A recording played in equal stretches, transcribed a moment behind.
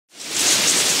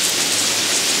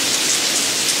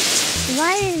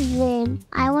Why is rain?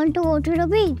 I want to go to the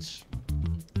beach.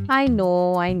 I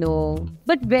know.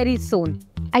 But very soon.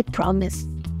 I promise.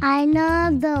 I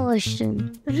love the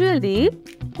ocean. Really?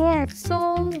 Yes. So,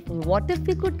 what if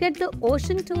we could get the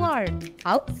ocean to our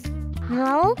house?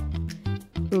 How?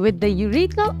 With the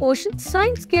Youreka Ocean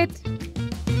Science Kit.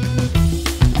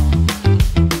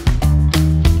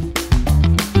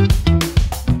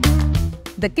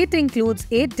 The kit includes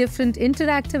 8 different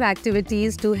interactive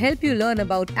activities to help you learn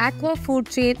about aqua food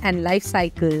chain and life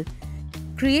cycle.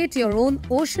 Create your own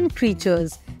ocean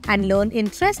creatures and learn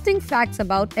interesting facts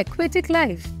about aquatic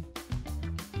life.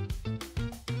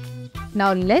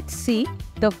 Now let's see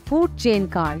the food chain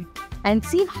card and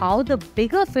see how the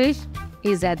bigger fish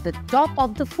is at the top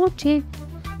of the food chain.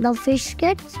 The fish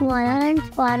get smaller and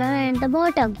smaller at the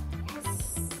bottom.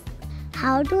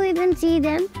 How to even see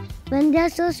them when they are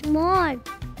so small?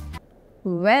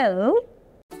 Well,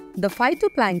 the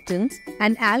phytoplanktons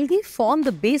and algae form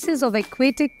the basis of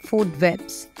aquatic food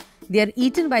webs. They are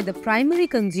eaten by the primary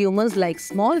consumers like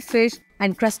small fish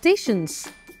and crustaceans.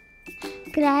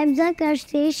 Crabs are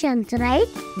crustaceans, right?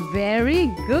 Very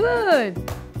good!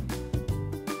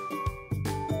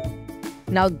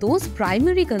 Now those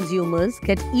primary consumers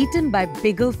get eaten by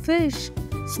bigger fish,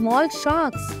 small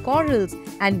sharks, corals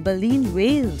and baleen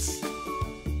whales.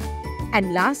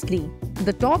 And lastly,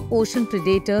 the top ocean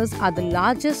predators are the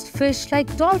largest fish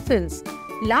like dolphins,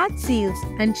 large seals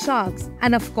and sharks,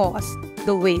 and of course,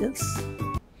 the whales.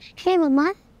 Hey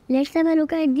Mama, let's have a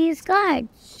look at these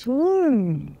cards.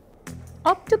 Sure.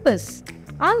 Octopus.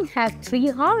 I have 3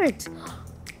 hearts.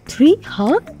 3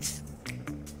 hearts?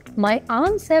 My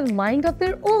arms have mind of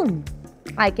their own.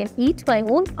 I can eat my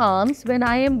own arms when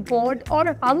I am bored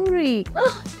or hungry.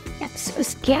 That's so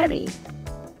scary.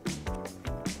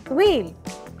 Whale.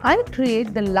 I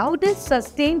create the loudest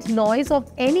sustained noise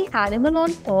of any animal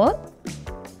on earth.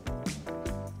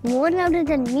 More louder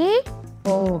than me?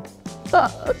 Oh.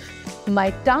 My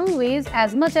tongue weighs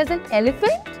as much as an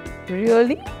elephant?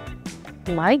 Really?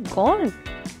 My God.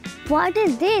 What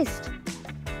is this?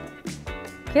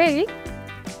 Okay.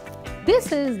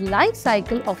 This is life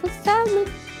cycle of a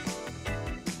salmon.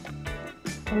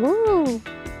 Oh.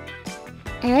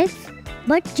 Eggs?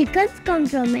 But chickens come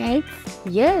from eggs.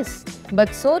 Yes,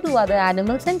 but so do other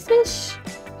animals and fish.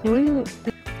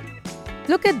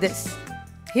 Look at this.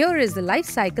 Here is the life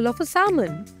cycle of a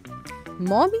salmon.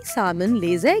 Mommy salmon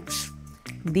lays eggs.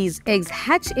 These eggs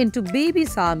hatch into baby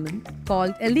salmon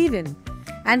called alevin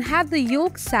and have the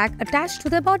yolk sac attached to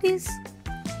their bodies.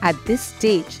 At this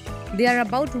stage, they are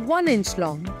about 1 inch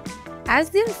long. As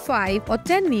they are 5 or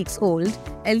 10 weeks old,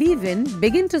 alevin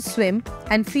begin to swim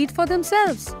and feed for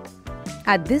themselves.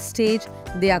 At this stage,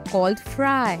 they are called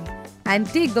fry and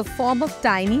take the form of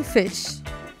tiny fish.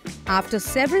 After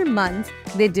several months,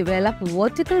 they develop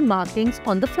vertical markings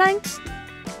on the flanks.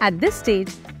 At this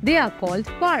stage, they are called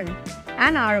purr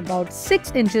and are about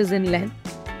 6 inches in length.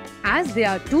 As they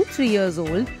are 2-3 years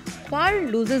old, purr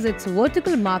loses its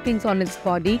vertical markings on its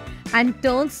body and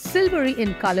turns silvery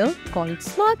in color called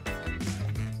smut.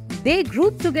 They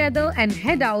group together and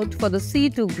head out for the sea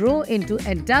to grow into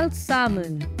adult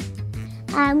salmon.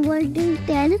 I'm going to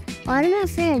tell all my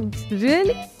friends.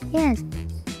 Really? Yes.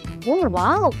 Oh,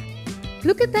 wow.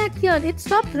 Look at that here. It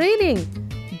stopped raining.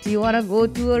 Do you want to go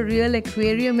to a real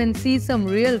aquarium and see some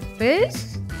real fish?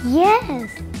 Yes.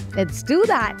 Let's do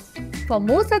that. For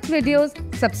more such videos,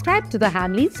 subscribe to the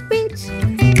Hamleys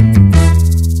page.